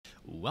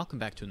welcome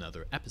back to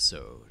another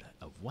episode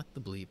of What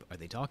the Bleep Are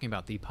They Talking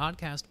About? The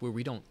podcast where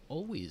we don't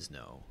always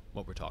know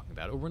what we're talking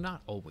about, or we're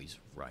not always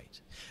right,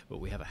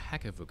 but we have a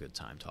heck of a good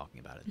time talking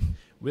about it.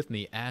 With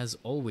me, as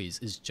always,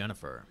 is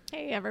Jennifer.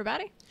 Hey,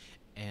 everybody.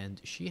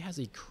 And she has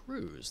a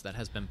cruise that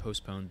has been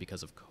postponed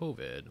because of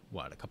COVID,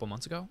 a couple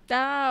months ago?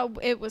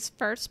 It was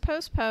first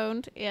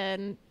postponed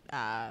in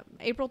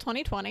April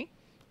 2020,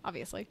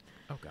 obviously.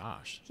 Oh,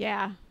 gosh.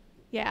 Yeah.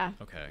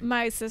 Okay.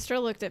 My sister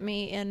looked at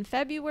me in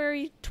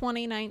February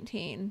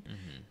 2019. Mm-hmm.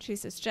 She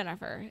says,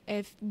 Jennifer,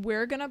 if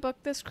we're going to book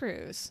this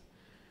cruise,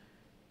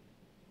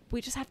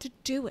 we just have to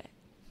do it.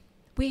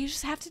 We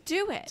just have to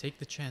do it. Take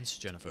the chance,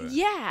 Jennifer.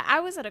 Yeah,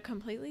 I was at a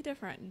completely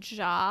different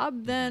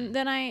job than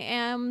I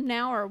am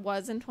now or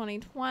was in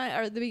 2020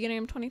 or the beginning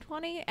of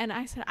 2020. And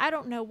I said, I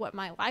don't know what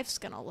my life's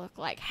going to look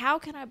like. How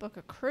can I book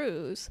a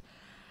cruise?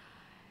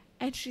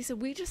 And she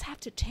said, we just have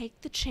to take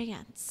the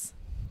chance.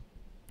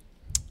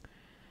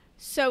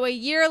 So a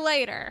year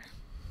later,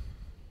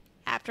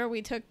 after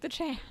we took the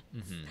chance,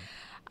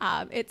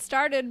 it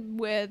started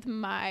with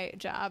my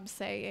job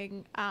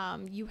saying,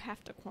 you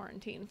have to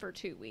quarantine for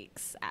 2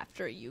 weeks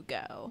after you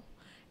go.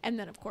 And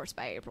then, of course,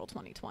 by April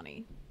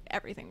 2020,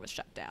 everything was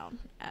shut down.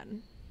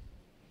 And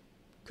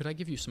could I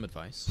give you some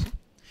advice?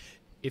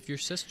 If your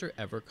sister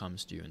ever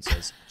comes to you and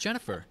says,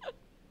 Jennifer,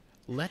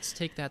 let's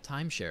take that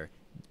timeshare,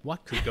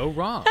 what could go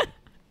wrong?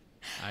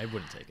 I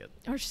wouldn't take it.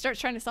 Or she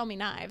starts trying to sell me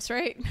knives,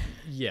 right?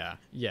 Yeah.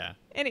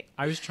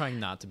 I was trying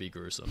not to be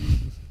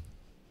gruesome.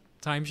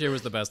 Timeshare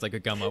was the best I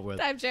could come up with.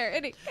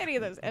 Timeshare, any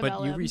of those MLMs.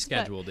 But you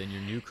rescheduled in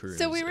your new cruise.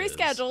 So we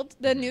rescheduled.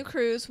 The new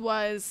cruise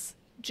was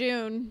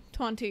June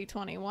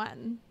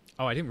 2021.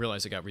 Oh, I didn't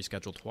realize it got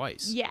rescheduled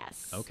twice.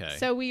 Yes. Okay.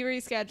 So we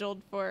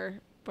rescheduled for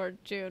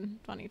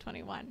June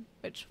 2021,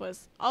 which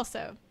was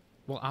also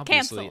well,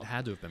 obviously canceled. It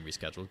had to have been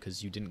rescheduled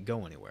because you didn't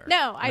go anywhere.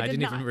 No, I did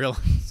didn't not. even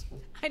realize.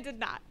 I did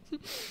not.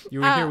 You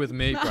were here with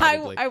me,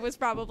 probably. I was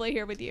probably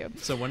here with you.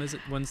 So when is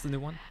it? When's the new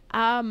one?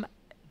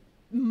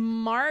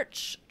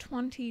 March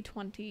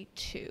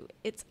 2022.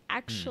 It's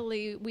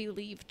actually, we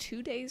leave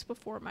 2 days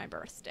before my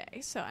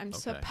birthday. So I'm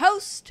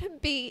supposed to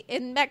be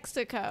in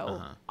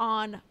Mexico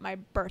on my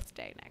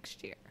birthday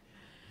next year.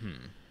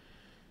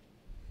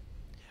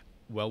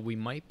 Well, we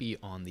might be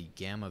on the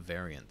Gamma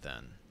variant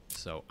then.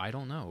 So I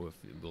don't know if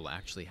it will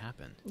actually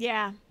happen.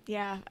 Yeah.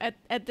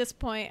 At this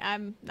point,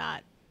 I'm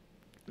not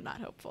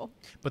hopeful.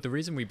 But the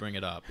reason we bring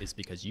it up is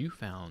because you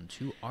found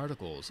 2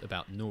 articles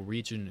about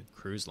Norwegian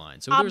Cruise Line.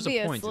 So Obviously,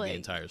 there's a point to the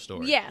entire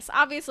story. Yes,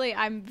 obviously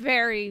I'm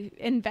very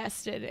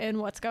invested in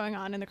what's going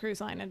on in the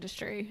cruise line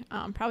industry.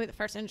 Probably the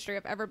first industry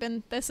I've ever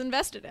been this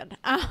invested in.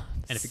 And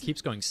if it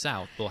keeps going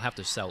south, they'll have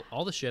to sell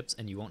all the ships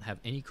and you won't have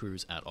any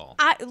cruise at all.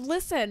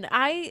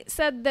 I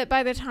said that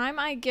by the time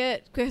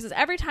because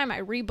every time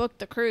I rebook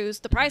the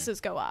cruise, the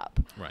prices go up.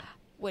 Right.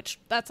 Which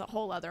that's a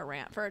whole other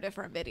rant for a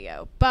different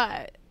video.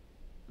 But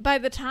by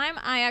the time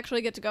I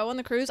actually get to go on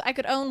the cruise, I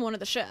could own one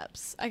of the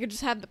ships. I could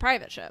just have the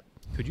private ship.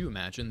 Could you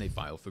imagine they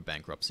file for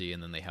bankruptcy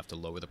and then they have to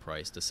lower the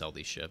price to sell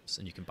these ships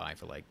and you can buy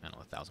for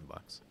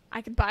 $1,000?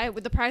 I could buy it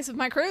with the price of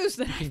my cruise.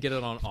 You can get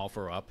it on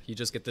OfferUp. You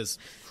just get this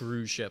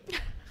cruise ship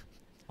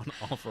on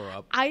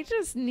OfferUp. I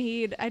just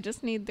need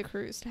the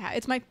cruise to have.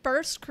 It's my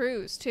first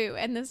cruise too,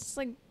 and this is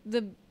like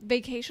the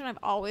vacation I've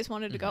always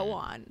wanted to go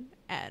on.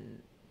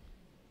 And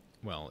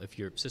well, if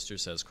your sister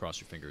says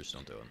cross your fingers,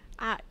 don't do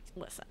it.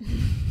 Listen.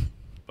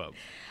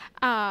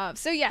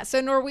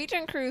 So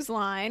Norwegian Cruise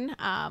Line,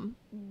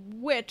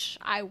 which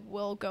I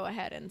will go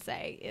ahead and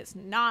say is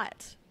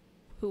not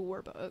who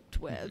we're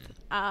booked with.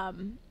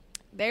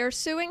 They're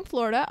suing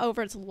Florida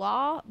over its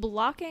law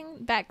blocking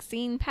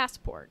vaccine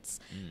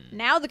passports.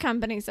 Now the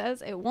company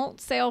says it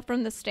won't sail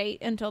from the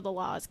state until the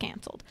law is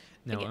canceled.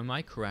 Now, am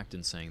I correct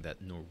in saying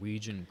that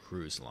Norwegian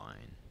Cruise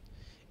Line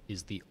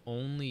is the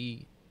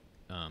only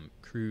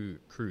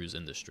cruise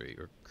industry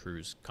or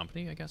cruise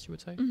company, I guess you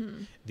would say,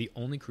 the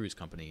only cruise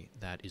company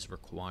that is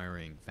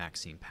requiring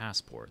vaccine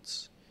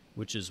passports,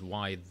 which is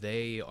why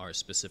they are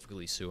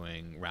specifically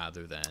suing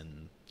rather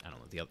than, I don't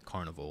know, the other,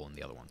 Carnival and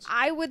the other ones?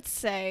 I would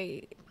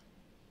say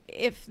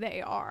if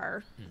they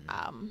are,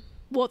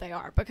 well, they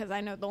are, because I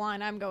know the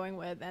line I'm going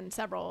with and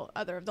several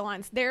other of the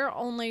lines, they're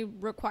only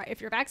require if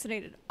you're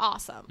vaccinated,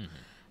 awesome.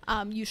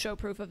 You show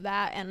proof of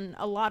that, and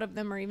a lot of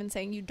them are even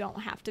saying you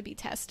don't have to be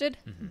tested.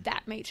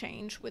 That may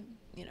change with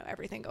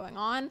everything going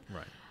on.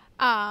 Right.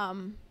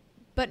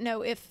 But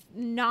no, if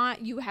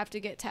not, you have to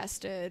get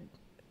tested.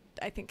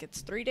 I think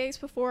it's 3 days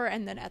before,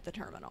 and then at the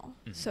terminal.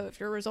 So if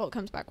your result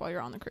comes back while you're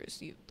on the cruise,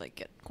 you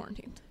get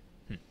quarantined.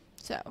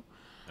 So.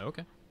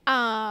 Okay.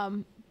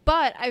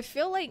 But I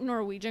feel like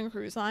Norwegian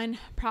Cruise Line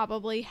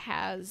probably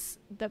has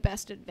the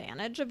best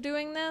advantage of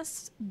doing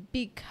this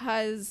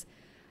because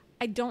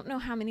I don't know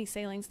how many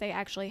sailings they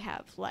actually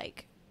have,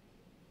 like,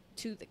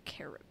 to the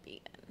Caribbean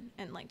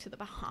and, like, to the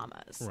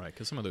Bahamas. Right,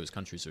 because some of those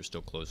countries are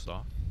still closed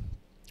off.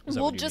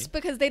 Well, just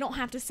because they don't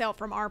have to sail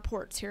from our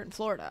ports here in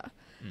Florida.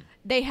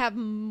 They have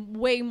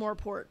way more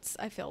ports,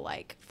 I feel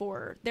like,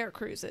 for their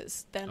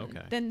cruises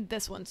than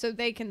this one. So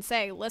they can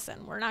say,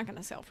 listen, we're not going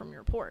to sail from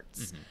your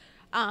ports.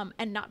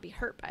 and not be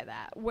hurt by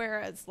that.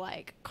 Whereas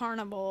like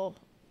Carnival,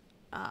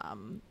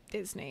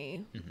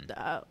 Disney,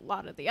 a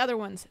lot of the other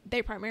ones,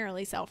 they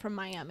primarily sell from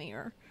Miami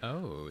or see,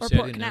 Port I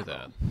didn't know Canaveral.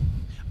 that.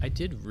 I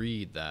did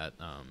read that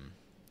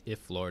if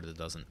Florida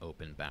doesn't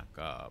open back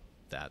up,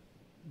 that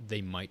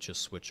they might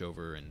just switch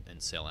over and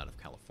sail out of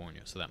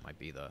California. So that might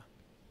be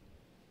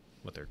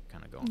what they're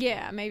kind of going for.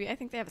 Yeah, maybe. I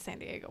think they have a San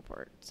Diego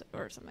port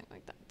or something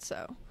like that.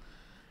 So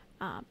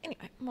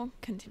anyway, we'll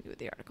continue with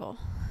the article.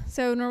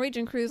 So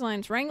Norwegian Cruise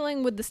Line's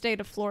wrangling with the state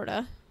of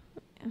Florida.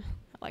 I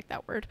like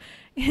that word.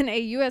 In a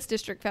U.S.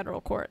 District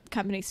Federal Court, the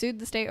company sued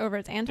the state over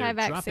its They're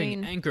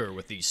anti-vaccine. dropping anchor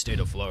with the state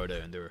of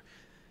Florida and their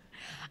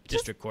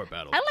district court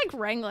battle. I like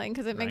wrangling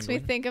because it makes me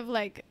Wrangling? think of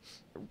like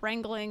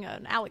wrangling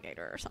an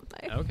alligator or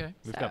something. Okay,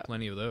 we've got So-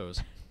 plenty of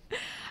those.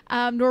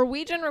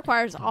 Norwegian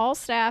requires all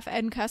staff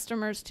and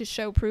customers to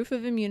show proof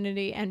of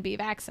immunity and be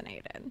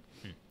vaccinated.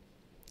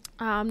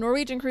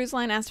 Norwegian Cruise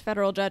Line asked a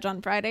federal judge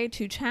on Friday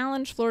to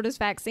challenge Florida's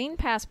vaccine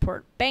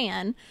passport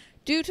ban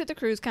due to the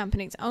cruise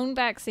company's own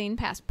vaccine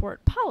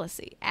passport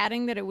policy,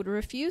 adding that it would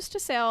refuse to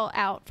sail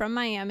out from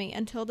Miami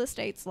until the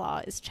state's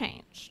law is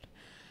changed.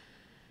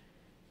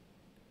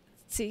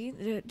 See,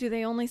 do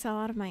they only sell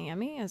out of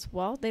Miami as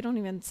well? They don't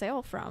even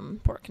sail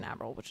from Port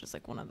Canaveral, which is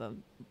like one of the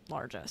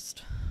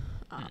largest.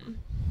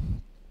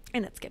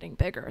 And it's getting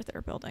bigger.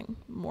 They're building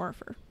more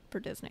for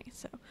Disney.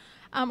 So,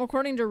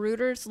 according to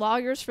Reuters,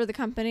 lawyers for the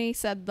company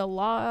said the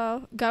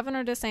law Governor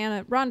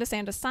Ron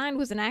DeSantis signed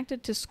was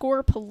enacted to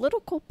score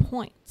political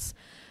points.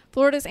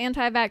 Florida's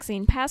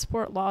anti-vaccine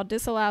passport law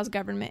disallows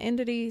government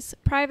entities,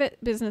 private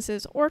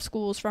businesses, or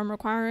schools from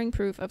requiring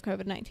proof of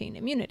COVID-19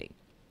 immunity.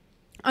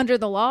 Under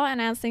the law,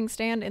 and as things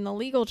stand in the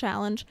legal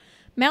challenge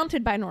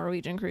mounted by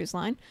Norwegian Cruise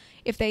Line,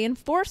 if they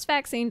enforce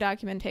vaccine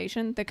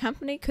documentation, the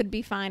company could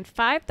be fined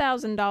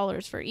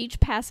 $5,000 for each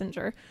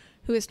passenger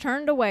who is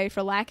turned away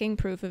for lacking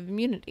proof of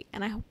immunity.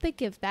 And I hope they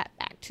give that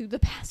back to the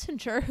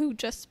passenger who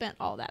just spent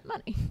all that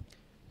money.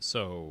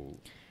 So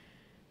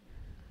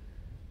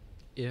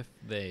if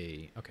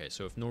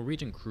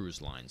Norwegian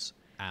Cruise Lines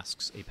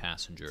asks a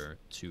passenger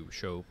to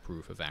show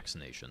proof of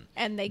vaccination,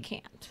 And they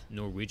can't.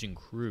 Norwegian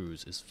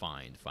Cruise is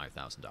fined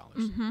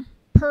 $5,000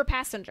 Per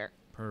passenger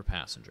per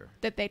passenger.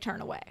 that they turn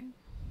away.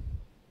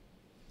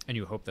 And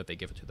you hope that they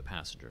give it to the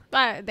passenger.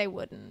 They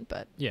wouldn't,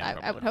 but Yeah, I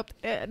probably would not.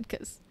 hope they did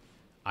because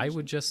I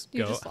would just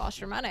you go. just lost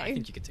your money. I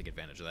think you could take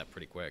advantage of that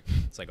pretty quick.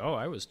 It's like, oh,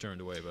 I was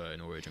turned away by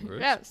Norwegian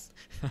Cruise. Yes.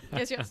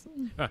 Yes.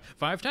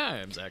 5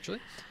 times, actually.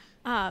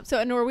 So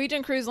a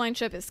Norwegian Cruise Line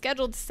ship is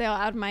scheduled to sail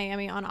out of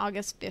Miami on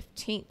August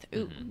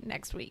 15th,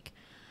 next week.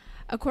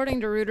 According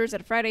to Reuters, at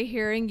a Friday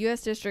hearing,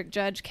 U.S. District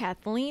Judge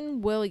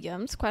Kathleen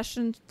Williams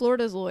questioned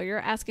Florida's lawyer,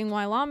 asking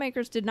why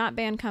lawmakers did not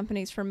ban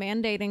companies from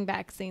mandating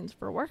vaccines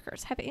for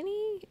workers. Have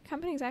any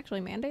companies actually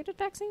mandated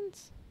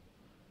vaccines?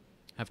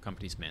 Have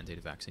companies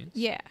mandated vaccines?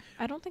 Yeah,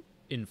 I don't think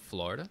In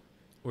Florida?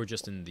 Or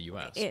just in the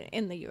U.S.?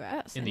 in the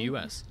U.S. In the anyway.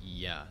 U.S.,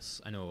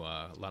 yes. I know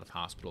a lot of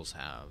hospitals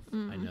have.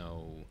 I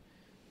know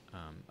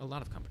a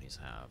lot of companies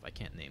have. I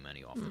can't name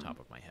any off the top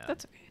of my head.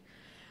 That's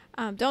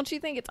okay. Don't you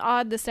think it's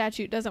odd the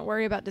statute doesn't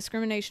worry about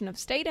discrimination of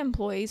state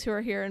employees who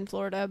are here in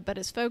Florida, but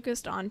is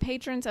focused on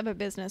patrons of a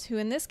business who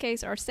in this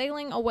case are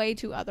sailing away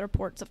to other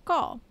ports of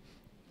call?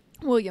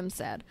 Williams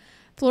said.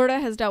 Florida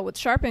has dealt with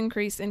sharp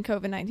increase in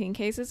COVID-19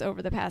 cases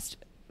over the past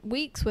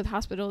weeks, with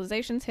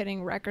hospitalizations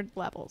hitting record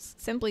levels.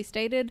 Simply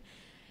stated,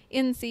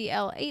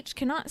 NCLH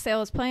cannot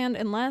sail as planned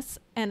unless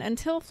and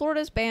until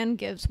Florida's ban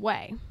gives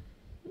way.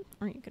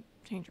 Or you could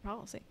change your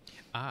policy.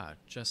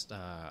 Just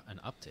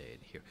an update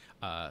here.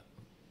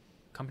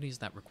 Companies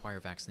that require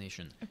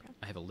vaccination. Okay.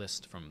 I have a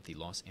list from the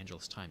Los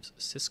Angeles Times: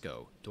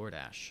 Cisco,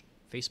 DoorDash,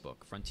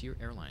 Facebook, Frontier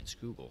Airlines,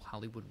 Google,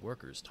 Hollywood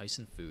Workers,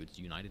 Tyson Foods,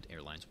 United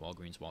Airlines,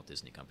 Walgreens, Walt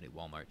Disney Company,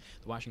 Walmart,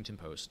 The Washington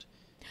Post,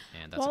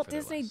 and that's Walt it for their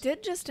Disney list.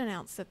 did just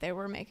announce that they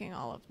were making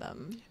all of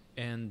them.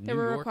 And They New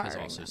were York has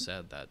requiring also them.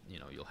 said that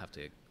you'll have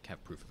to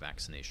have proof of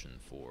vaccination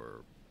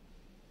for,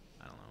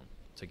 I don't know,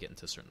 to get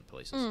into certain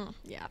places.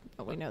 Yeah,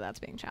 but we know that's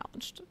being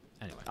challenged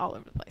Anyway, all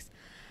over the place.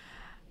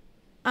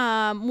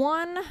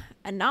 One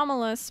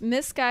anomalous,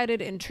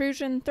 misguided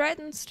intrusion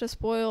threatens to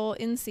spoil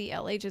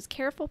NCLH's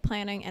careful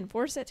planning and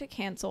force it to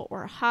cancel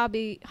or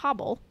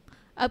hobble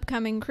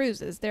upcoming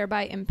cruises,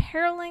 thereby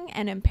imperiling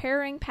and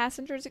impairing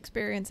passengers'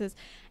 experiences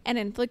and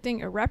inflicting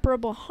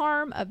irreparable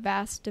harm of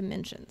vast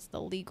dimensions, the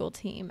legal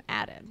team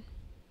added.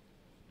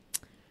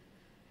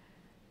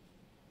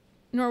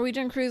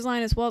 Norwegian Cruise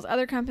Line, as well as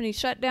other companies,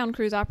 shut down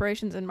cruise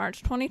operations in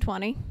March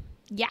 2020.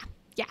 Yeah,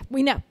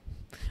 we know.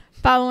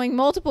 Following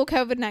multiple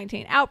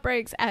COVID-19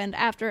 outbreaks and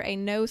after a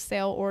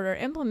no-sail order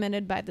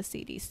implemented by the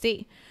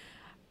CDC.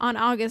 On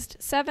August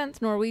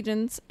 7th,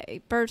 Norwegian's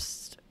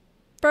first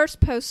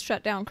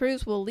post-shutdown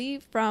cruise will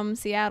leave from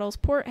Seattle's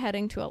port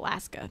heading to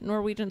Alaska.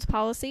 Norwegian's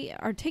policy,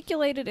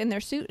 articulated in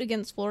their suit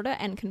against Florida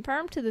and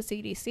confirmed to the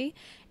CDC,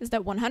 is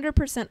that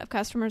 100% of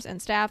customers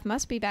and staff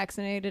must be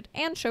vaccinated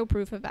and show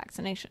proof of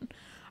vaccination.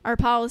 Our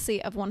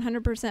policy of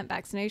 100%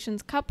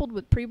 vaccinations coupled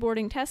with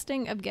pre-boarding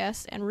testing of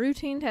guests and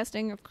routine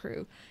testing of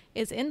crew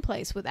is in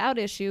place without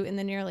issue in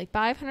the nearly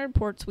 500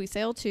 ports we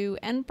sail to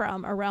and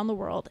from around the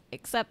world,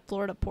 except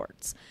Florida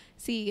ports,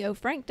 CEO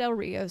Frank Del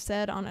Rio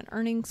said on an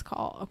earnings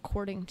call,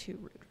 according to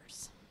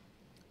Reuters.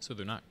 So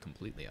they're not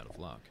completely out of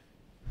luck.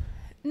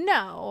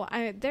 No,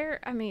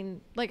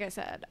 like I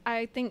said,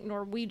 I think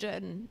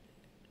Norwegian,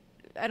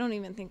 I don't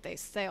even think they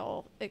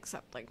sail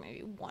except like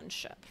maybe one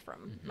ship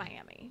from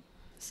Miami.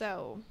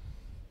 So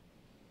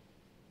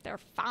they're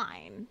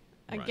fine.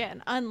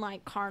 Again,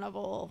 unlike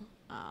Carnival,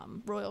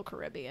 Royal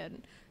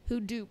Caribbean, who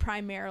do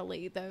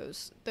primarily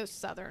those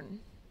southern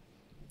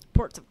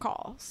ports of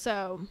call.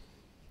 So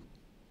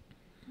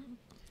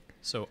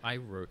I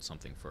wrote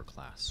something for a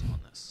class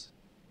on this,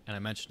 and I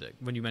mentioned it.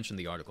 When you mentioned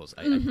the articles,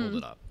 I pulled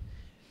it up.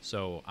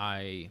 So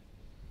I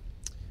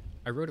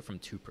wrote it from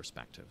two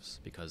perspectives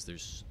because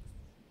there's,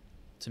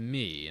 to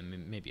me,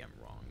 and maybe I'm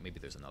wrong, maybe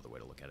there's another way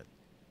to look at it.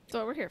 That's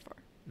what we're here for.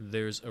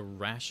 There's a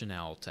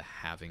rationale to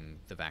having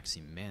the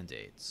vaccine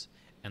mandates,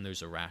 and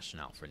there's a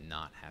rationale for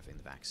not having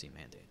the vaccine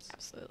mandates.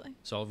 Absolutely.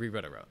 So I'll read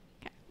what I wrote.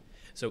 Okay.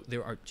 So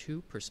there are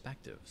two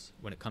perspectives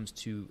when it comes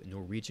to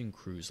Norwegian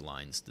Cruise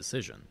Line's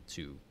decision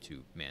to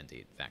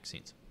mandate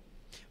vaccines.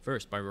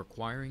 First, by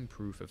requiring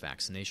proof of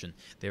vaccination,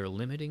 they are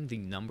limiting the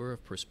number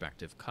of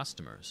prospective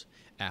customers.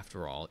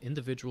 After all,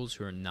 individuals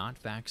who are not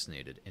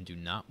vaccinated and do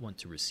not want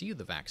to receive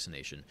the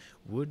vaccination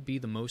would be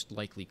the most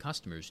likely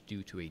customers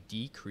due to a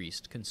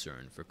decreased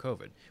concern for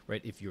COVID, right?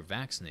 If you're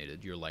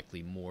vaccinated, you're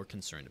likely more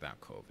concerned about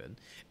COVID,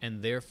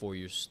 and therefore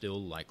you're still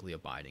likely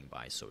abiding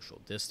by social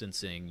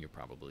distancing, you're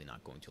probably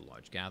not going to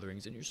large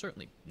gatherings, and you're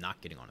certainly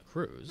not getting on a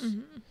cruise,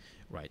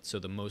 right? So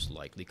the most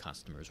likely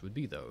customers would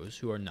be those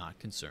who are not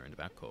concerned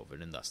about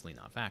COVID and thusly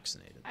not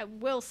vaccinated. I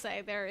will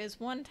say there is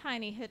one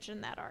tiny hitch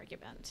in that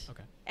argument.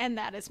 Okay. And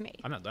that is me.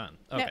 I'm not done.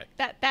 Okay.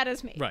 No, that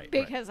is me. Right.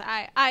 Because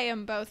I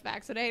am both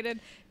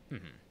vaccinated,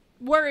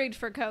 worried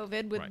for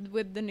COVID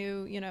with the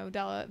new,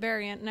 Delta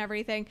variant and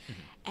everything,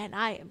 and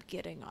I am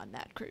getting on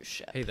that cruise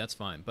ship. Hey, that's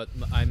fine. But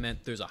I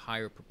meant there's a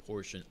higher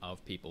proportion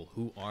of people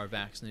who are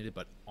vaccinated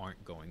but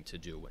aren't going to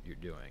do what you're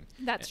doing.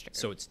 That's true.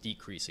 So it's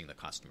decreasing the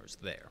customers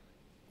there.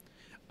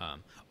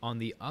 On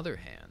the other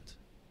hand,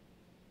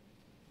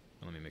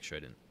 let me make sure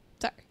I didn't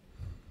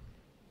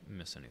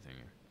miss anything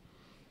here.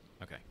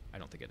 Okay, I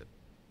don't think I did.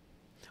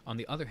 On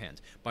the other hand,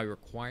 by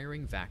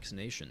requiring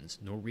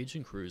vaccinations,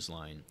 Norwegian Cruise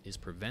Line is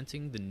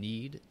preventing the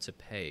need to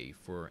pay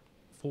for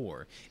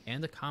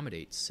and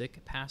accommodate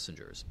sick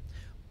passengers.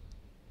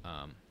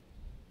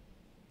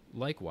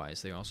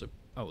 Likewise, they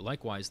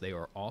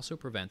are also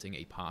preventing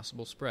a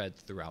possible spread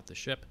throughout the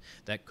ship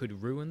that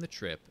could ruin the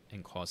trip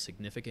and cause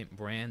significant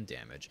brand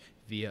damage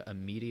via a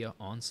media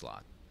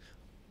onslaught.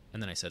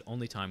 And then I said,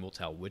 only time will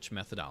tell which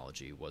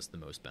methodology was the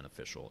most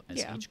beneficial,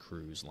 as each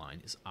cruise line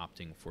is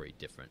opting for a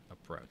different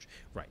approach.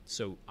 Right,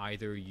 so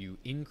either you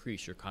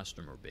increase your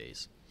customer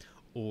base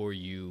or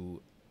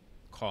you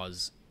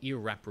cause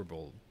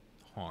irreparable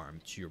harm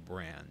to your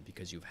brand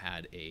because you've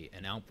had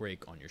an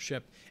outbreak on your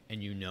ship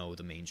and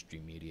the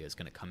mainstream media is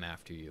going to come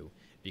after you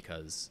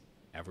because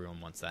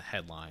everyone wants that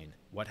headline.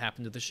 What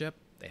happened to the ship?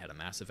 They had a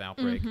massive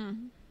outbreak.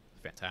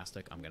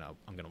 Fantastic. I'm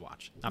gonna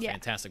watch. Not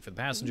fantastic for the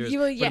passengers,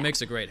 but it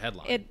makes a great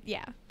headline.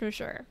 For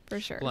sure.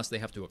 Plus, they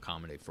have to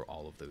accommodate for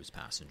all of those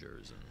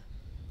passengers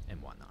and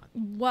whatnot.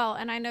 Well,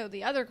 and I know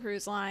the other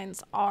cruise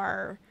lines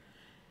are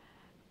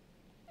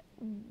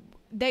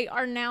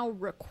now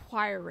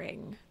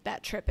requiring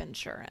that trip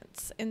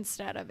insurance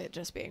instead of it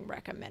just being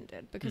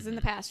recommended. Because in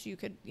the past, you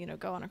could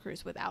go on a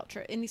cruise without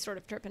any sort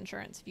of trip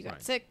insurance. If you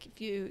got sick, if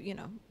you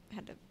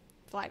had to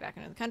fly back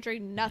into the country,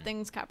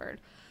 nothing's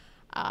covered.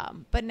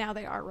 But now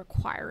they are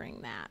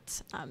requiring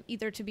that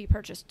either to be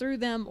purchased through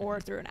them or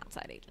through an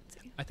outside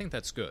agency. I think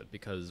that's good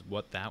because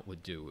what that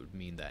would do would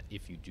mean that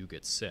if you do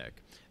get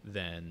sick,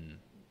 then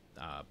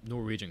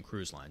Norwegian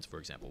Cruise Lines, for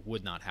example,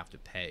 would not have to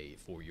pay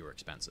for your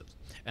expenses.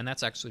 And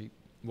that's actually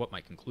what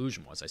my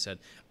conclusion was. I said,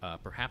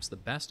 perhaps the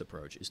best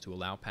approach is to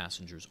allow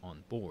passengers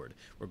on board,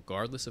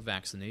 regardless of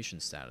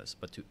vaccination status,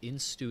 but to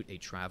institute a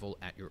travel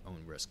at your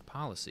own risk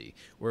policy,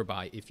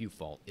 whereby if you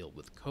fall ill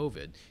with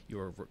COVID, you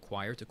are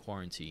required to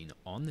quarantine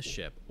on the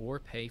ship or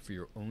pay for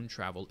your own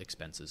travel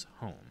expenses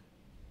home.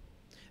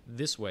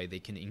 This way, they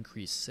can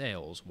increase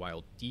sales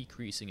while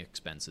decreasing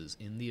expenses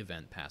in the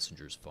event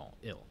passengers fall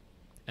ill.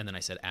 And then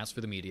I said, as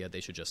for the media, they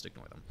should just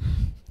ignore them.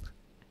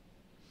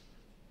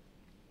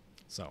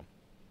 So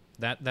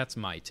that's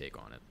my take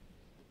on it.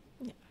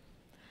 Yeah.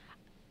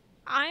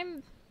 I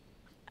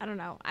don't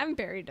know. I'm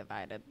very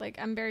divided. Like,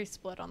 I'm very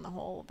split on the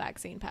whole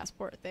vaccine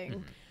passport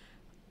thing.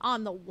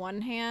 On the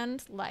one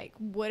hand, like,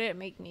 would it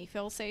make me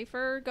feel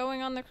safer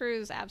going on the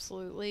cruise?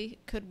 Absolutely.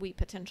 Could we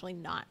potentially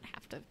not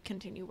have to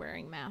continue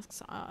wearing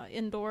masks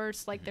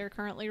indoors like they're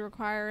currently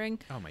requiring?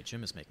 Oh, my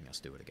gym is making us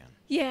do it again.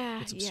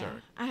 Yeah. It's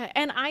absurd.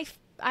 And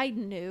I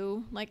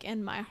knew, like,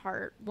 in my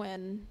heart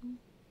when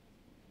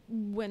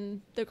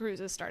the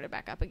cruises started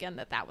back up again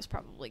that was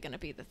probably going to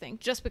be the thing,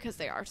 just because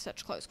they are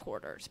such close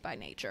quarters by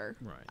nature.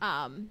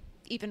 Right.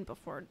 even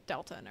before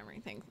Delta and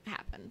everything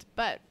happened.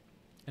 But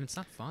And it's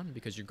not fun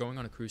because you're going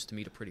on a cruise to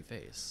meet a pretty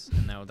face.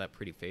 And now that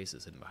pretty face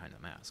is hidden behind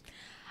a mask.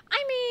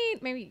 I mean,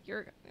 maybe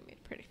you're going to meet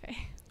a pretty face.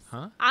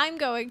 Huh? I'm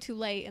going to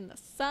lay in the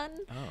sun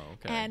Oh,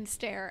 okay. and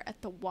stare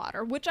at the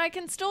water, which I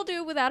can still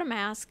do without a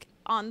mask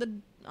on the,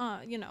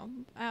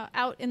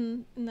 out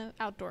in the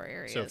outdoor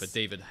areas. So if a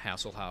David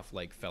Hasselhoff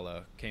like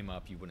fella came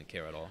up, you wouldn't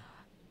care at all?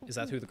 Is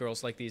that who the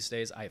girls like these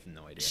days? I have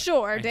no idea.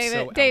 Sure, I'm David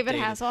so David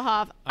outdated.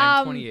 Hasselhoff.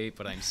 I'm 28,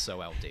 but I'm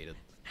so outdated.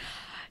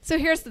 So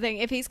here's the thing.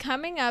 If he's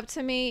coming up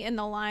to me in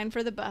the line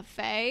for the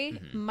buffet,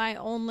 my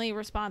only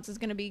response is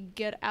going to be,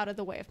 get out of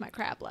the way of my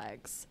crab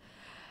legs.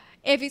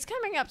 If he's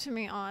coming up to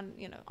me on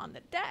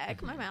the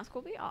deck, my mask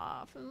will be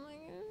off. I'm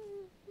like,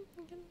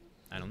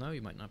 I don't know.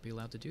 You might not be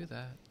allowed to do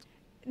that.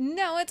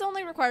 no, it's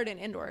only required in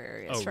indoor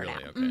areas Oh, for really?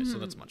 now. Okay, so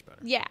that's much better.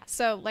 Yeah.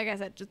 So like I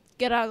said, just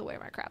get out of the way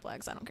of my crab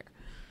legs. I don't care.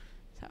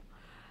 So,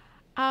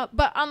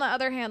 but on the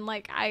other hand,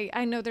 like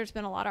I know there's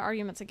been a lot of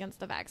arguments against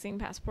the vaccine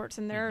passports,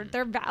 and they're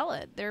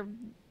valid. They're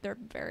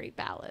very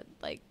valid.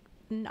 Like,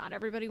 not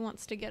everybody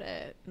wants to get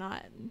it.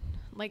 Not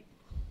like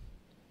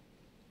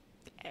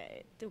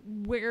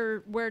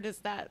where does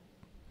that?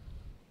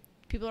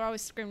 People are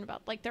always screaming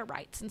about like their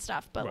rights and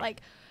stuff, but Right.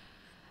 like,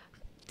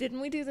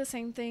 didn't we do the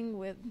same thing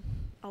with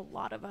a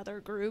lot of other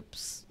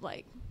groups?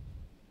 Like,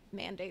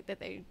 mandate that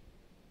they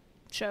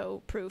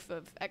show proof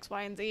of X,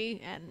 Y, and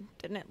Z, and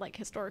didn't it like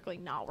historically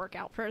not work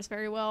out for us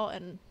very well?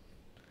 And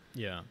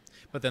Yeah.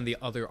 But then the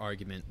other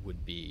argument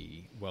would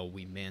be, well,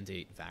 we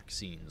mandate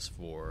vaccines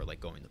for like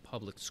going to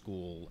public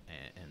school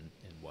and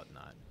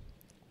whatnot.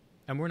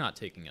 And we're not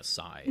taking a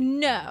side.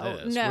 No, on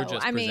this. no, We're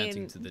just I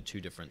presenting mean- to the two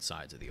different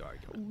sides of the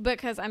argument.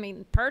 because I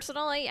mean,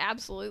 personally,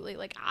 absolutely,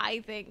 like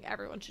I think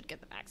everyone should get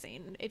the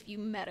vaccine if you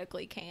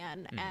medically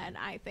can, and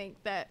I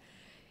think that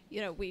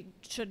we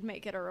should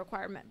make it a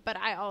requirement. But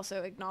I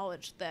also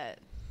acknowledge that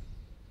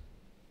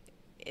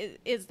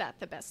is that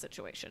the best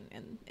situation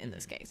in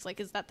this case? Like,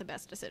 is that the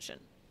best decision?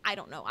 I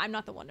don't know. I'm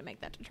not the one to make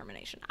that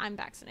determination. I'm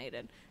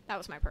vaccinated. That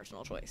was my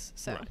personal choice.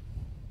 So Right.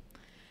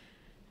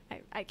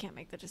 I can't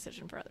make the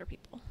decision for other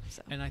people.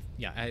 So And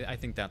I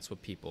think that's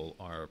what people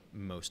are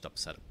most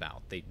upset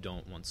about. They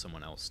don't want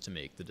someone else to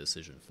make the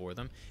decision for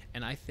them.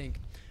 And I think,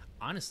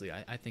 honestly,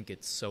 I think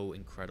it's so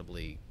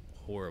incredibly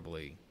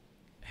horribly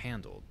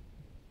handled.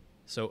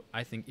 So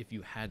I think if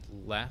you had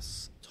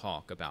less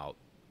talk about,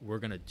 we're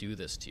going to do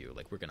this to you,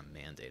 like we're going to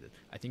mandate it,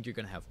 I think you're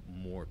going to have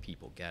more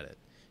people get it.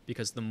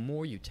 Because the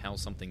more you tell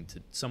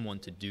someone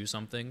to do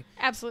something,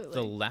 absolutely,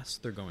 the less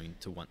they're going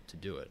to want to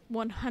do it.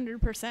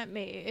 100%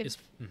 me.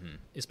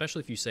 Especially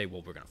if you say,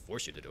 well, we're going to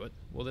force you to do it.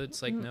 Well,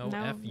 it's like, no,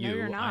 no, F no, you.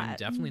 you're I'm not.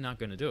 definitely not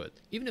going to do it.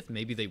 Even if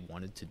maybe they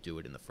wanted to do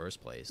it in the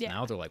first place. Yeah.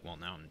 Now they're like, well,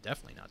 now I'm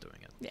definitely not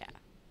doing it. Yeah.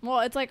 Well,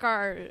 it's like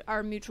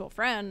our mutual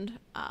friend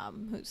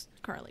who's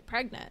currently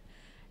pregnant,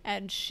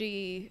 and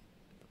she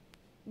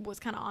was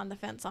kind of on the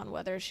fence on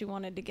whether she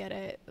wanted to get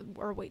it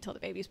or wait till the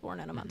baby's born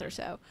in a month or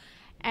so.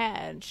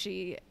 And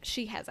she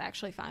has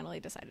actually finally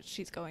decided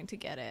she's going to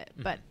get it.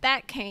 But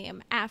that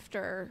came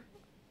after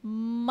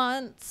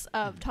months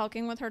of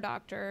talking with her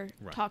doctor,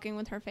 Right. talking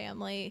with her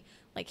family,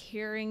 like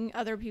hearing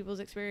other people's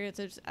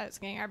experiences,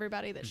 asking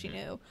everybody that she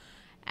knew.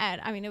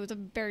 And I mean, it was a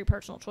very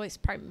personal choice,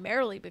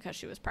 primarily because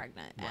she was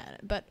pregnant, Right.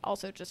 but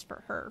also just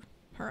for her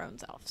own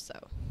self. So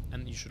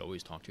And you should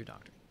always talk to your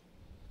doctor.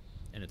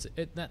 And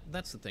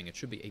that's the thing. It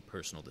should be a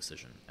personal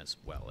decision as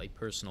well. A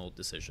personal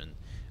decision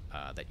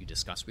that you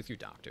discuss with your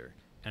doctor.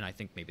 And I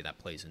think maybe that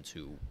plays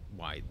into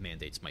why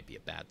mandates might be a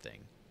bad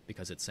thing.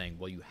 Because it's saying,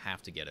 well, you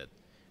have to get it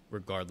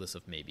regardless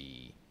of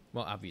maybe...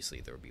 Well,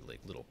 obviously, there would be like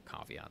little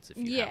caveats. If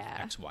you have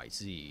X, Y,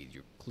 Z,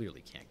 you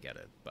clearly can't get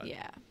it. But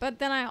yeah, but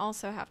then I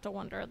also have to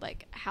wonder,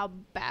 like, how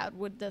bad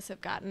would this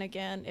have gotten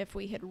again if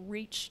we had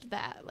reached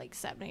that like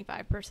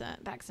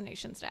 75%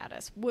 vaccination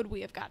status? Would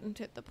we have gotten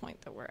to the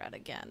point that we're at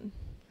again?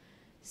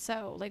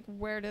 So, like,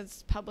 where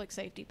does public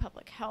safety,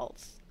 public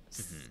health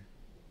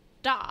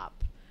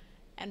stop,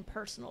 and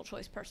personal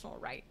choice, personal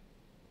right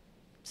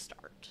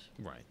start?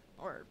 Right.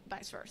 Or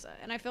vice versa.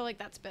 And I feel like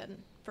that's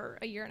been for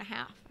a year and a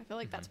half. I feel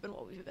like that's been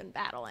what we've been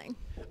battling.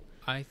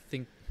 I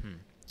think,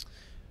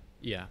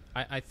 yeah,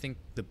 I think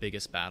the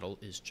biggest battle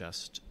is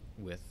just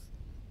with,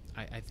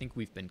 I think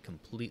we've been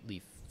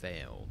completely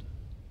failed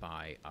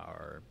by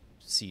our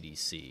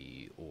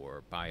CDC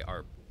or by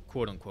our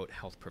quote-unquote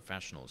health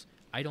professionals.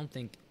 I don't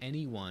think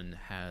anyone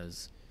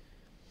has,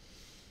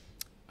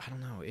 I don't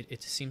know,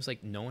 it seems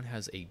like no one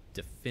has a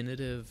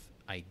definitive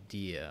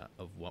idea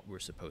of what we're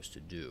supposed to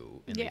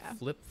do. And Yeah. they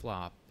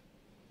flip-flop,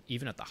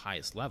 even at the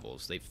highest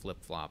levels, they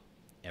flip-flop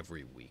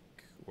every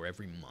week or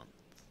every month.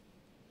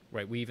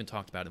 Right? We even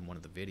talked about in one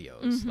of the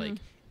videos, like,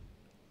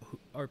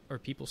 are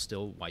people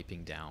still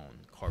wiping down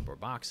cardboard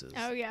boxes?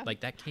 Oh, yeah.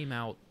 Like, that came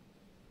out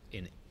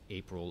in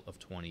April of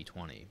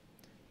 2020.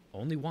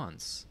 Only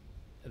once.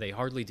 They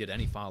hardly did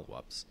any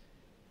follow-ups.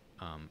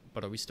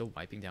 But are we still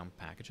wiping down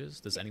packages?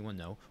 Does anyone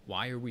know?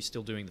 Why are we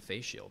still doing the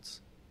face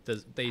shields?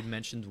 They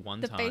mentioned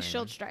one The time... face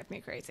shields drive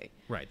me crazy.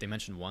 Right. They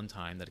mentioned one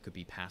time that it could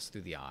be passed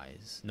through the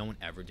eyes. No one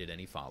ever did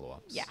any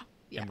follow-ups. Yeah.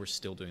 Yeah. And we're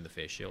still doing the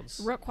face shields.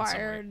 in some way.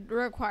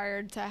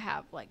 Required to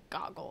have like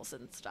goggles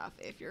and stuff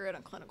if you're in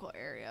a clinical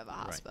area of a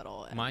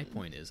hospital. Right. My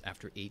point is,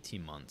 after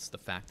 18 months, the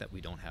fact that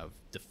we don't have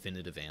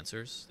definitive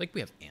answers, like we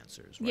have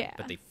answers, right? Yeah.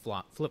 But they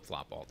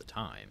flip-flop all the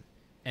time.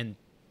 And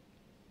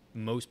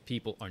most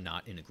people are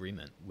not in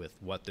agreement with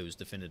what those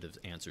definitive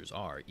answers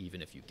are,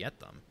 even if you get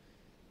them.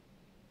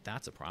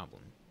 That's a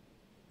problem.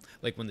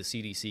 Like when the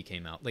CDC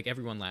came out, like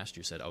everyone last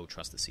year said, oh,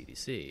 trust the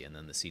CDC. And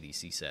then the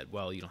CDC said,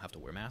 well, you don't have to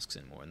wear masks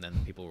anymore. And then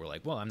people were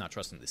like, well, I'm not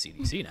trusting the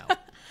CDC now.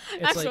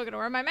 I'm still going to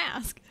wear my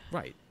mask.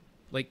 Right.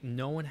 Like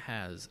no one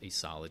has a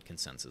solid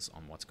consensus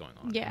on what's going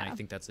on. Yeah. And I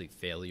think that's a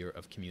failure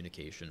of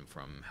communication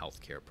from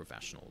healthcare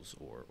professionals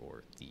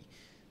or the,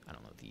 I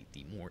don't know,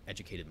 the more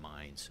educated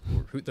minds,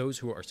 or those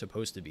who are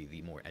supposed to be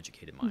the more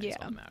educated minds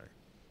on the matter.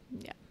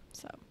 Yeah.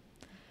 So.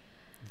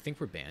 You think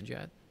we're banned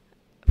yet?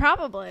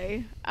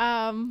 Probably.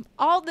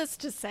 All this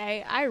to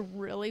say, I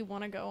really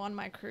want to go on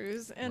my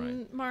cruise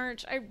in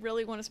March. I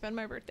really want to spend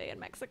my birthday in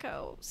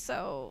Mexico.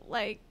 So,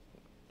 like,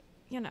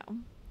 you know.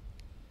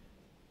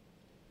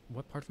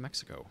 What part of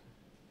Mexico?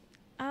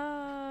 Is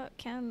it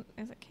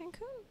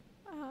Cancun?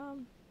 I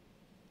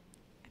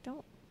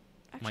don't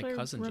actually My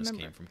cousin remember. just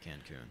came from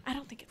Cancun. I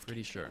don't think it's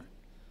pretty Cancun. sure.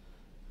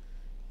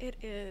 It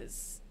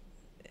is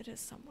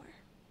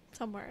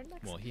somewhere in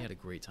Mexico. Well, he had a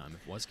great time.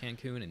 If it was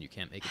Cancun and you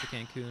can't make it to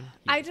Cancun,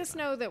 I just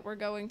know that we're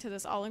going to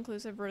this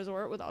all-inclusive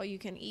resort with all you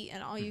can eat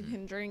and all you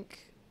can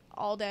drink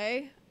all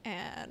day,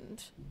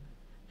 and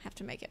have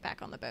to make it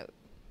back on the boat.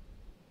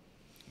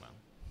 Well,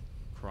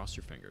 cross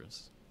your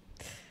fingers.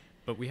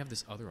 But we have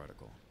this other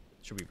article.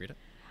 Should we read it?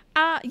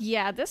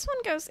 Yeah, this one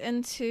goes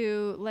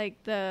into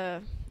like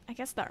the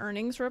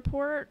earnings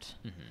report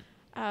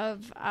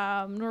of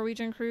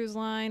Norwegian Cruise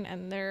Line,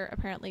 and they're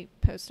apparently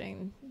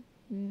posting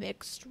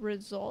mixed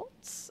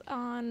results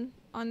on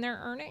their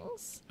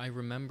earnings. I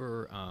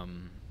remember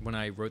when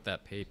I wrote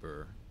that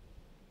paper,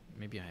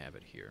 maybe I have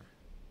it here.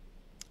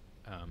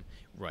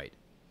 Right.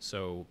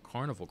 So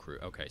Carnival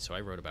Cruise. Okay, so I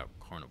wrote about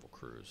Carnival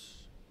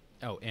Cruise.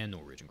 Oh, and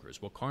Norwegian Cruise.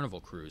 Well,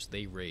 Carnival Cruise,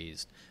 they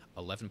raised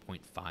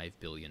 $11.5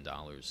 billion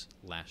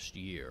last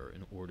year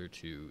in order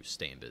to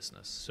stay in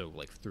business. So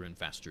like through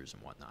investors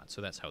and whatnot.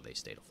 So that's how they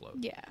stayed afloat.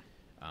 Yeah.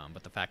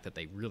 But the fact that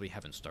they really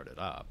haven't started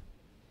up,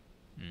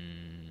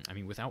 I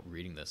mean, without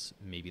reading this,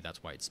 maybe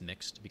that's why it's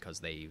mixed, because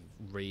they've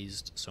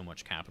raised so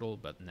much capital,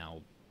 but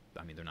now,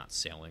 I mean, they're not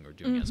sailing or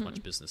doing as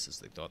much business as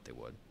they thought they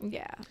would.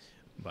 Yeah.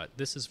 But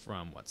this is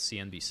from,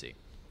 CNBC.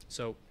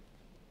 So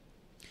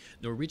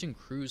Norwegian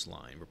Cruise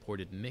Line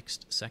reported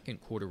mixed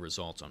second quarter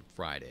results on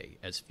Friday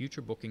as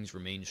future bookings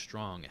remained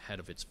strong ahead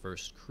of its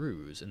first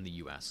cruise in the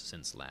U.S.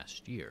 since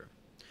last year.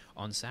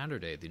 On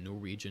Saturday, the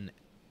Norwegian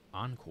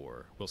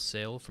Encore will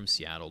sail from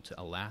Seattle to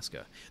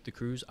Alaska. The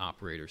cruise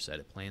operator said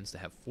it plans to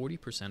have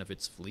 40% of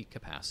its fleet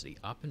capacity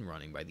up and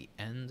running by the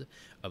end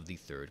of the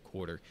third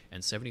quarter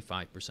and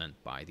 75%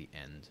 by the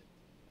end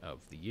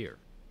of the year.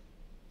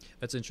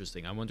 That's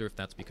interesting. I wonder if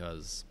that's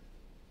because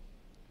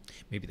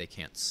maybe they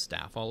can't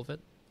staff all of it.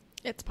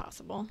 It's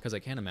possible. Because I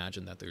can't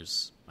imagine that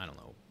there's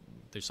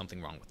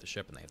something wrong with the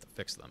ship and they have to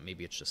fix them.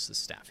 Maybe it's just a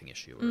staffing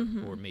issue,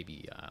 or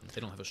maybe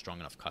they don't have a strong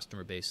enough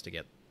customer base to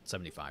get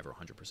 75 or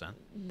 100%.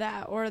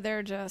 That, or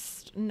they're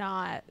just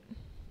not.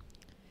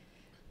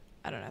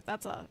 I don't know.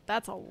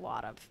 That's a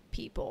lot of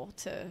people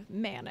to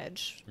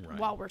manage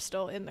while we're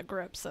still in the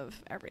grips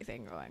of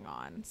everything going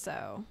on.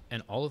 So.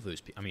 And all of those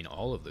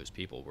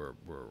people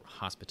were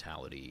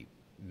hospitality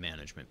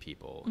management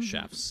people,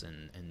 chefs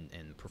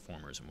and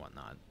performers and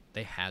whatnot.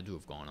 They had to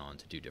have gone on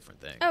to do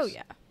different things. Oh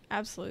yeah,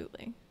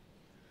 absolutely.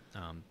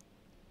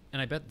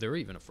 And I bet they're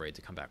even afraid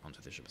to come back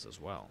onto the ships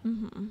as well.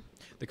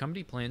 The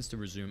company plans to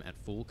resume at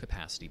full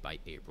capacity by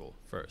April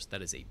 1st.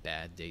 That is a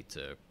bad date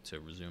to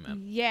resume at.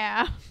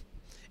 Yeah.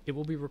 It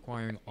will be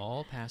requiring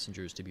all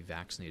passengers to be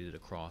vaccinated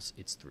across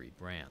its 3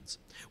 brands.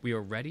 We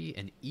are ready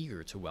and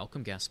eager to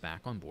welcome guests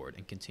back on board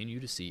and continue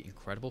to see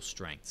incredible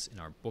strengths in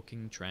our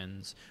booking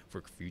trends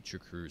for future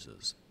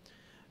cruises.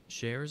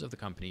 Shares of the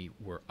company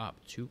were up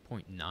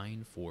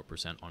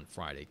 2.94% on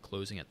Friday,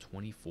 closing at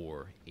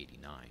 $24.89.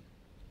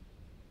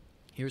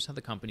 Here's how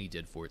the company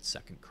did for its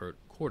second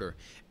quarter,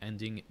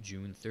 ending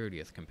June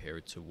 30th,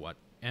 compared to what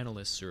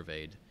analysts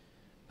surveyed.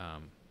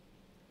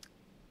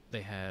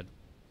 They had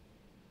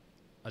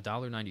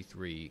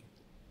 $1.93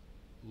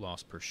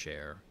 loss per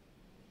share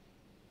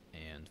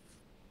and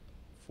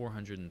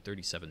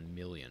 $437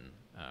 million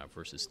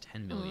versus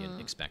 $10 million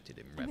expected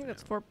in revenue. I think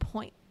that's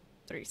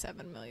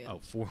 4.37 million.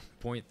 Oh,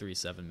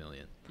 4.37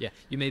 million. Yeah,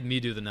 you made me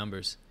do the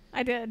numbers.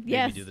 I did, Made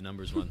yes. me do the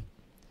numbers one.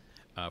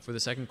 For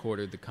the second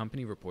quarter, the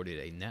company reported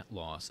a net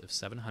loss of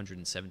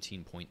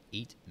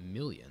 $717.8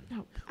 million,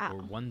 or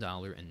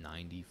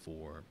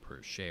 $1.94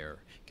 per share,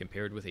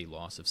 compared with a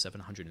loss of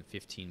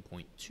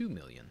 $715.2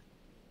 million,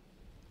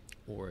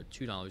 or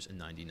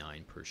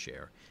 $2.99 per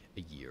share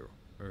a year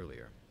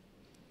earlier.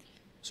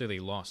 So they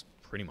lost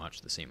pretty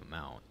much the same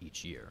amount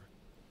each year,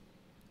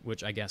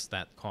 which I guess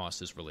that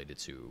cost is related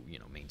to,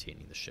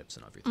 maintaining the ships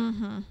and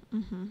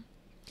everything.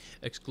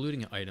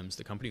 Excluding items,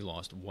 the company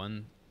lost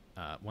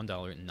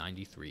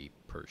 $1.93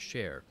 per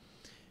share,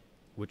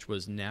 which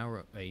was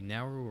a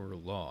narrower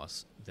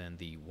loss than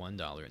the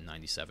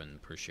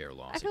 $1.97 per share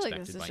loss I feel like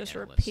expected this is by just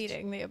analysts.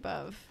 repeating the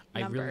above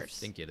numbers. I really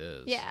think it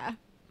is. Yeah.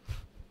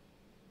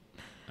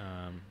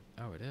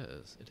 Oh, it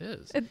is. It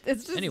is.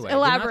 It's just anyway,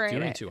 elaborate. we're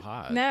not doing too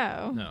hot.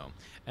 No.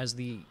 As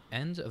the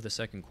end of the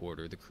second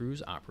quarter, the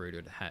cruise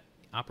operator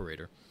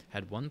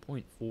had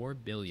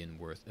 $1.4 billion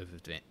worth of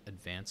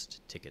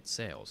advanced ticket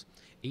sales,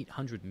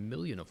 $800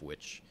 million of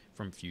which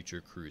from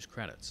future cruise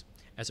credits.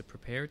 As it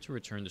prepared to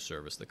return to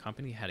service, the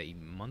company had a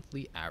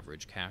monthly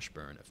average cash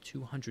burn of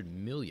 $200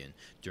 million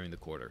during the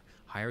quarter,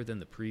 higher than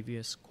the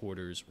previous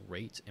quarter's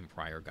rate and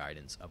prior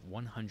guidance of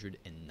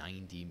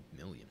 $190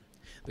 million.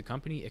 The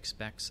company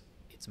expects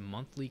its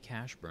monthly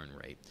cash burn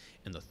rate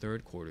in the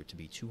third quarter to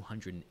be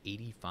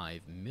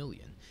 $285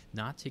 million,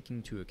 not taking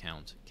into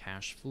account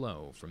cash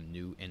flow from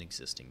new and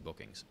existing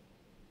bookings.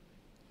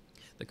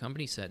 The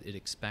company said it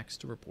expects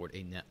to report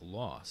a net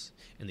loss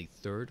in the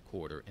third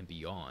quarter and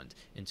beyond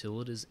until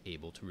it is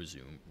able to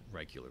resume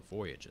regular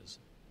voyages.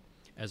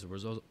 As a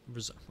result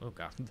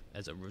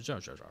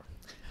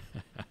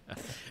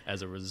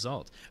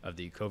of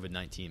the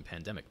COVID-19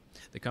 pandemic,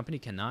 the company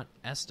cannot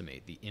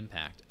estimate the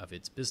impact of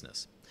its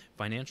business,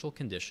 financial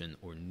condition,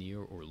 or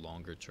near or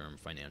longer-term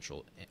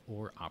financial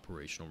or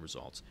operational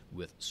results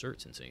with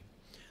certainty,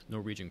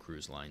 Norwegian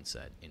Cruise Line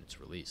said in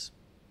its release.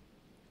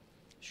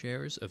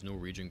 Shares of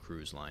Norwegian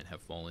Cruise Line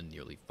have fallen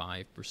nearly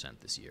 5%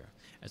 this year,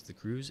 as the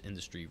cruise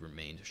industry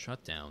remained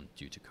shut down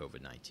due to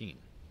COVID-19.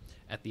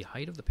 At the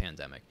height of the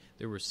pandemic,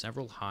 there were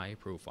several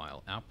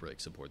high-profile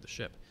outbreaks aboard the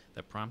ship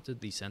that prompted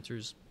the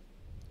Centers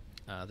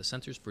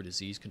for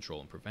Disease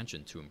Control and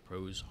Prevention to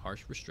impose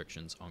harsh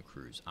restrictions on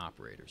cruise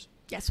operators.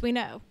 Yes, we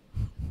know.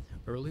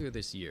 Earlier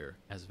this year,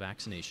 as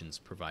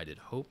vaccinations provided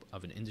hope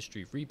of an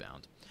industry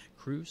rebound,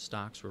 cruise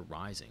stocks were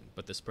rising,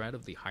 but the spread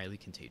of the highly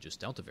contagious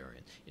Delta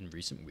variant in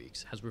recent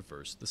weeks has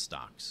reversed the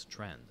stock's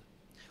trend.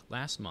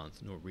 Last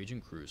month,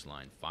 Norwegian Cruise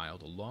Line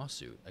filed a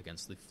lawsuit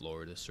against the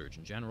Florida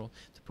Surgeon General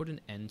to put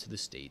an end to the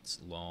state's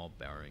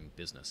law-barring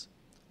businesses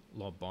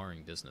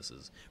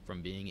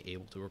from being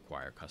able to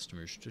require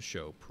customers to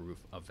show proof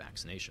of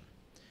vaccination.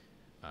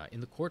 In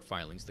the court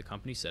filings, the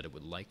company said it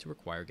would like to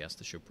require guests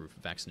to show proof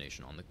of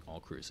vaccination on all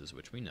cruises,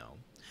 which we know.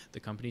 The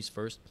company's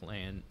first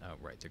plan,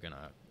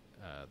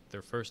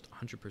 their first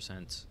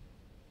 100%.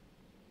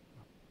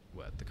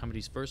 The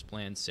company's first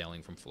planned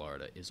sailing from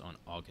Florida is on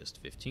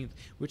August 15th,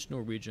 which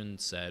Norwegian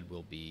said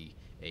will be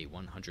a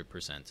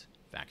 100%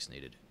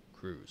 vaccinated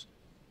cruise.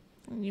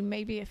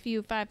 Maybe a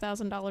few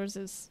 $5,000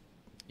 is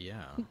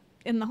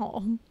in the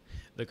hole.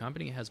 The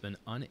company has been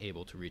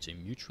unable to reach a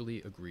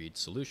mutually agreed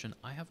solution.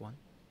 I have one,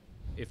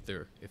 if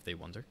they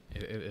want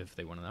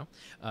to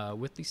know,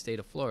 with the state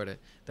of Florida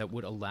that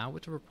would allow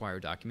it to require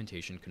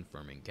documentation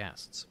confirming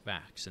guests'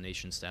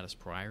 vaccination status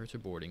prior to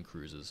boarding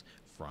cruises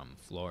from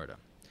Florida.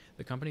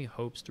 The company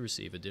hopes to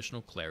receive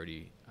additional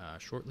clarity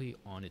shortly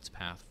on its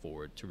path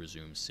forward to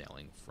resume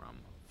sailing from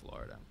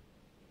Florida.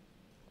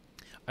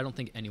 I don't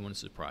think anyone is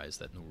surprised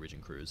that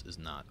Norwegian Cruise is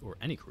not, or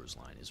any cruise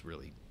line is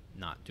really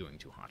not doing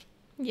too hot.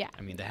 Yeah.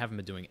 I mean, they haven't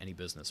been doing any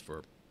business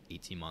for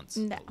 18 months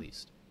at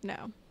least.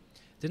 No.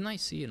 Didn't I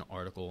see an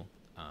article,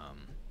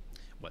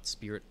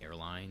 Spirit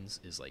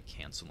Airlines is like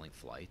canceling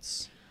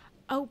flights?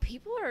 Oh,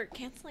 people are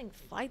canceling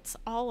flights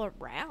all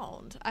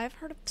around. I've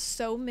heard of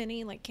so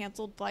many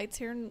canceled flights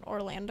here in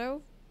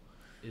Orlando.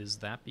 Is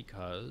that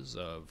because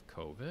of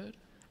COVID?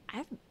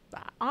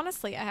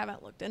 Honestly, I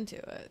haven't looked into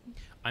it.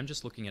 I'm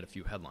just looking at a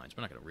few headlines.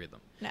 We're not going to read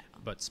them. No.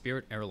 But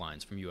Spirit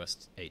Airlines from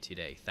USA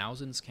Today,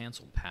 thousands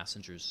canceled,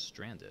 passengers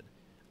stranded.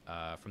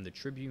 From the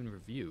Tribune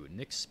Review,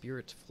 Nick's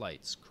Spirit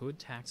flights could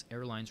tax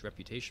airlines'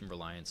 reputation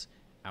reliance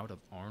out of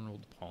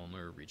Arnold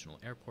Palmer Regional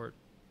Airport.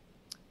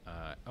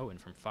 And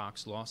from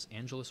Fox, Los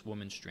Angeles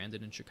woman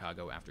stranded in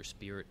Chicago after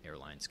Spirit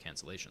Airlines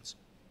cancellations.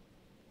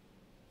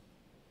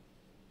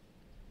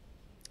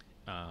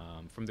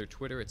 From their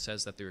Twitter, it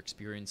says that they're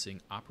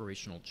experiencing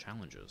operational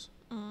challenges.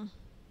 I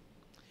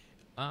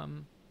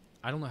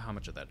don't know how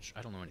much of that.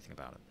 I don't know anything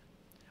about it.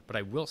 But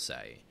I will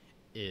say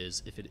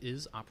is if it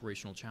is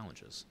operational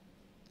challenges,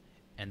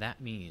 and that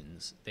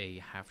means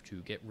they have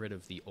to get rid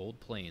of the old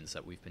planes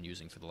that we've been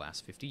using for the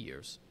last 50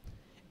 years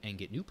and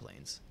get new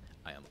planes,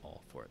 I am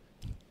all for it.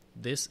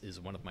 This is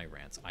one of my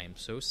rants. I am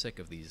so sick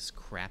of these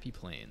crappy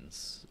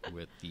planes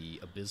with the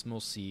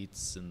abysmal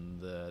seats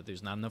and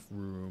there's not enough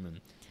room.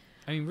 And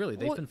I mean, really,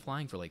 they've been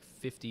flying for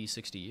 50,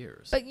 60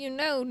 years. But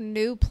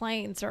new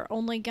planes are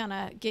only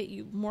gonna get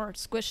you more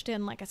squished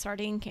in like a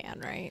sardine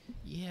can, right?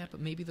 Yeah, but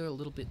maybe they're a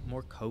little bit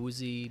more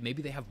cozy.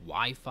 Maybe they have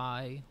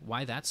Wi-Fi.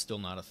 Why that's still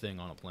not a thing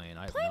on a plane,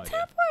 I have no idea. Planes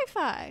have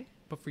Wi-Fi.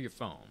 But for your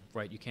phone,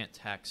 right? You can't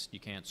text. You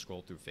can't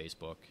scroll through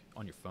Facebook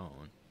on your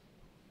phone.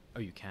 Oh,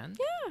 you can?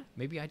 Yeah.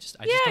 Maybe I just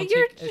don't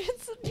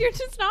you're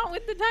just not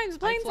with the times.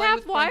 Planes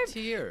have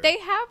Wi-Fi. They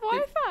have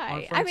Wi-Fi.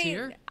 On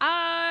Frontier?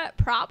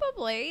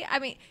 Probably. I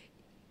mean,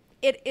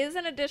 it is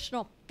an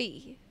additional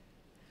fee.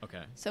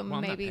 Okay. So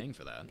well, maybe I'm not paying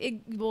for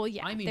that. Well,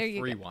 yeah. I mean there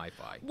you free go.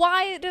 Wi-Fi.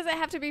 Why does it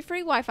have to be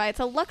free Wi-Fi? It's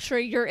a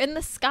luxury. You're in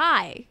the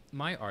sky.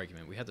 My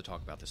argument, we had to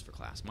talk about this for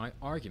class. My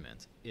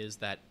argument is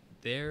that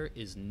there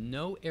is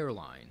no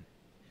airline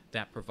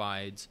that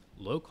provides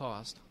low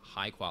cost,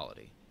 high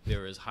quality.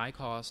 There is high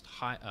cost,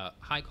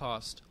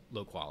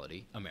 low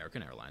quality,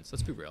 American Airlines.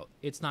 Let's be real.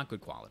 It's not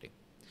good quality.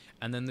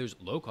 And then there's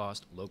low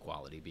cost, low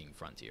quality being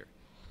Frontier.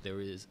 There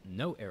is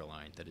no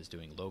airline that is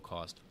doing low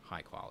cost,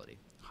 high quality.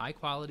 High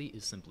quality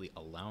is simply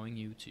allowing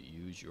you to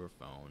use your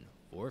phone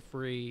for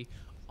free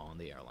on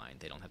the airline.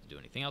 They don't have to do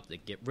anything else. They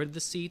get rid of the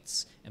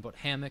seats and put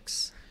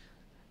hammocks.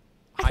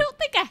 I don't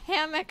think a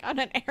hammock on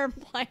an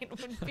airplane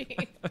would be.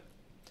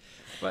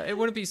 But it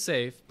wouldn't be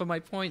safe. But my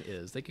point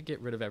is, they could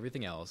get rid of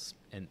everything else,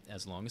 and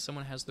as long as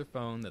someone has their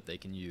phone that they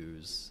can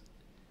use,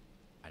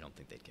 I don't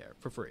think they'd care.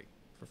 For free.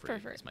 For free.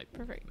 That's my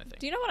thing.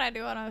 Do you know what I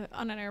do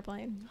on an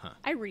airplane? Huh.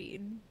 I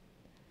read.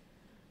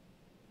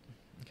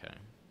 Okay.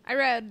 I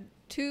read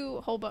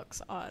 2 whole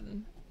books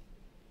on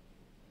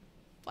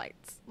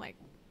flights, like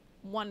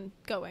one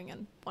going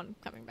and one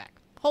coming back.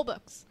 Whole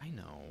books. I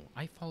know.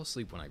 I fall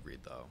asleep when I read,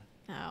 though.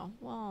 Oh,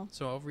 well.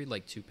 So I'll read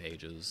like 2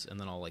 pages, and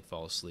then I'll like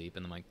fall asleep,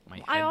 and then my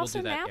I head will also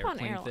do that nap on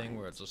airplane thing airlines.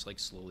 where it just like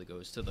slowly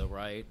goes to the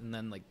right, and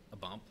then like a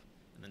bump,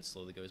 and then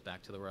slowly goes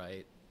back to the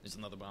right. There's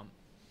another bump.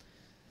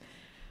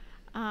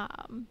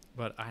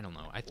 But I don't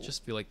know. I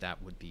just feel like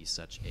that would be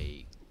such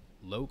a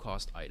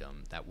low-cost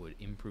item that would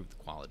improve the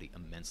quality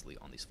immensely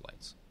on these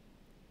flights.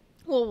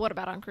 Well, what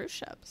about on cruise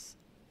ships?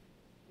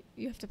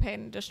 You have to pay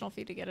an additional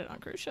fee to get it on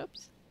cruise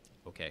ships.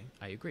 Okay,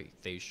 I agree.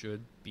 They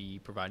should be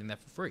providing that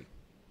for free.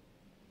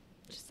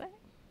 Just saying.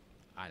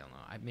 I don't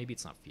know. Maybe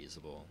it's not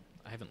feasible.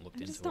 I haven't looked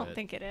I into just don't it.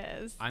 think it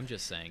is. I'm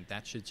just saying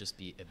that should just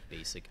be a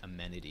basic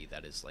amenity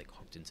that is like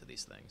hooked into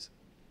these things.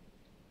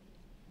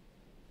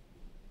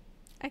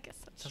 I guess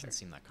that's Doesn't true.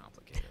 seem that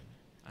complicated.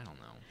 I don't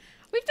know.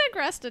 We've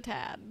digressed a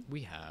tad.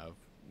 We have.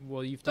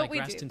 Well, you've But we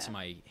digressed do into that.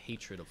 my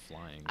hatred of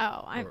flying.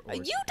 Oh, or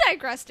you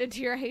digressed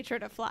into your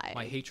hatred of flying.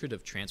 my hatred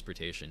of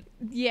transportation.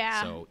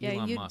 Yeah. So yeah,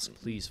 Elon Musk,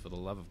 please, for the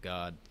love of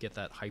God, get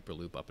that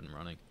Hyperloop up and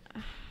running.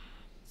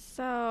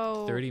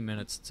 So 30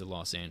 minutes to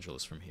Los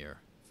Angeles from here.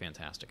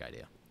 Fantastic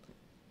idea.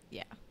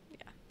 Yeah,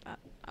 that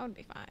would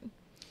be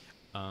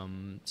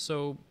fine.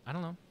 So I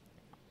don't know.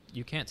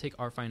 You can't take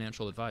our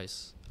financial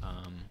advice.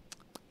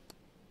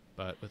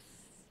 But with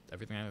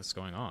everything that's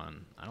going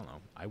on, I don't know.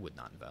 I would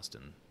not invest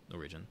in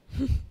Norwegian.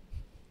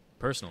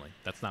 Personally,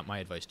 that's not my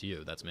advice to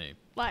you. That's me.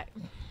 Like,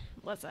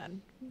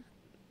 listen,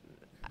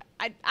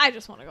 I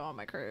just want to go on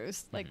my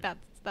cruise. Like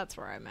that's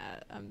where I'm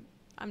at.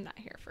 I'm not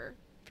here for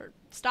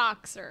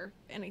stocks or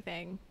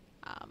anything.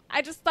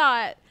 I just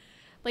thought,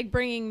 like,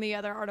 bringing the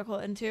other article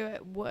into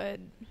it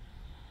would.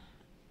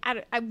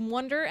 I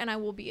wonder, and I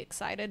will be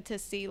excited to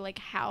see like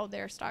how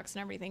their stocks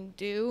and everything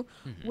do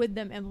with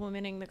them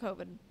implementing the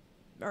COVID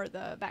or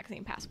the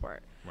vaccine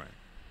passport. Right.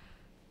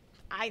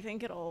 I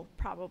think it'll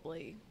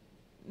probably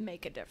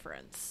make a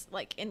difference,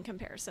 like in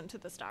comparison to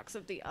the stocks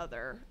of the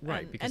other,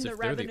 Right, and, because and if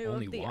the they're revenue the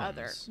only of the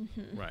ones,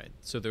 other. right?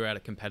 So they're at a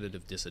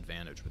competitive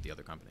disadvantage with the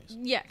other companies.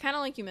 Yeah, kind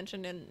of like you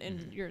mentioned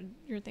in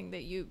your thing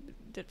that you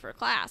did for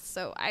class.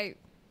 So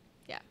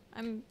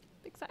I'm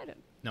excited.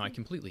 Now, I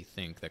completely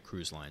think that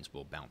cruise lines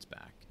will bounce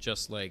back,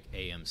 just like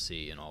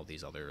AMC and all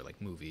these other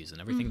like movies and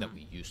everything that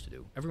we used to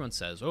do. Everyone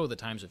says, "Oh, the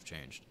times have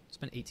changed." It's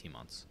been 18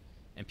 months,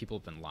 and people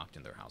have been locked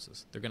in their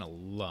houses. They're gonna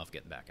love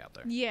getting back out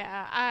there.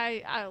 Yeah,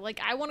 I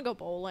want to go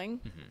bowling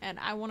and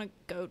I want to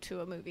go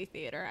to a movie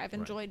theater. I've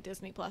enjoyed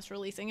Disney Plus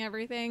releasing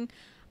everything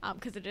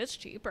because it is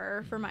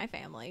cheaper for my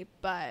family,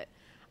 but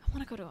I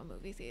want to go to a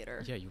movie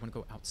theater. Yeah, you want to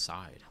go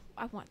outside.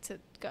 I want to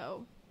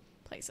go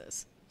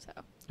places. So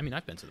I mean,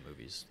 I've been to the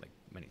movies like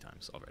many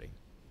times already.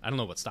 I don't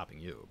know what's stopping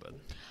you, but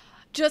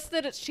just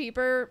that it's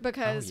cheaper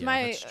because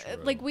that's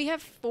true. like we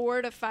have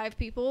 4 to 5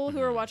 people who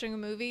are watching a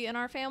movie in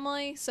our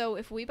family. So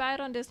if we buy it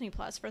on Disney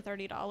Plus for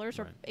 $30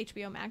 or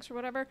HBO Max or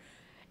whatever,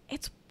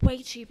 it's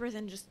way cheaper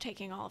than just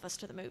taking all of us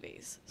to the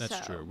movies.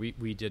 That's So, true.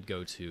 We did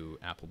go to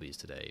Applebee's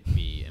today,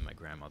 me and my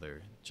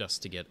grandmother,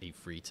 just to get a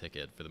free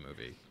ticket for the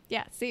movie.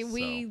 Yeah, see,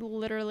 we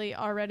literally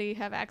already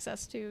have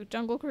access to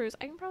Jungle Cruise.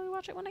 I can probably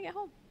watch it when I get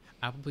home.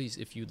 Applebee's,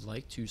 if you'd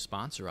like to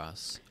sponsor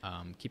us,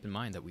 keep in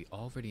mind that we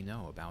already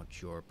know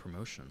about your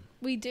promotion.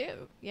 We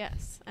do,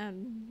 yes.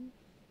 And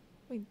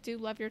we do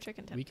love your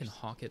chicken tenders. We can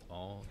hawk it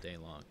all day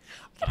long.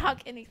 We can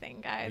hawk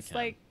anything, guys. can.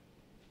 Like,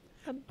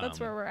 that's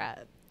where we're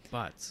at.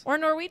 But Or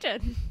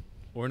Norwegian.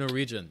 or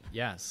Norwegian,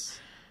 yes.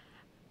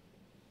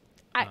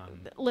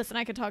 Listen,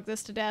 I could talk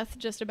this to death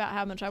just about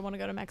how much I want to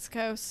go to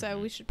Mexico,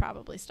 so we should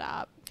probably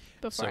stop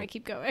before So- I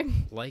keep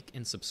going. Like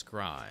and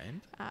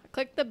subscribe.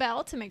 Click the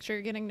bell to make sure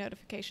you're getting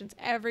notifications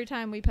every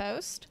time we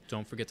post.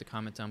 Don't forget to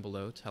comment down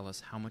below. Tell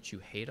us how much you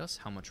hate us,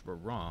 how much we're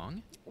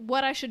wrong.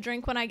 What I should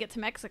drink when I get to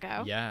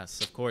Mexico. Yes,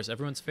 of course,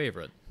 everyone's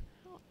favorite.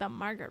 The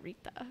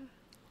margarita.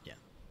 Yeah.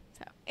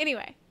 So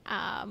anyway,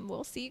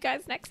 we'll see you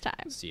guys next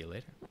time. See you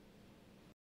later.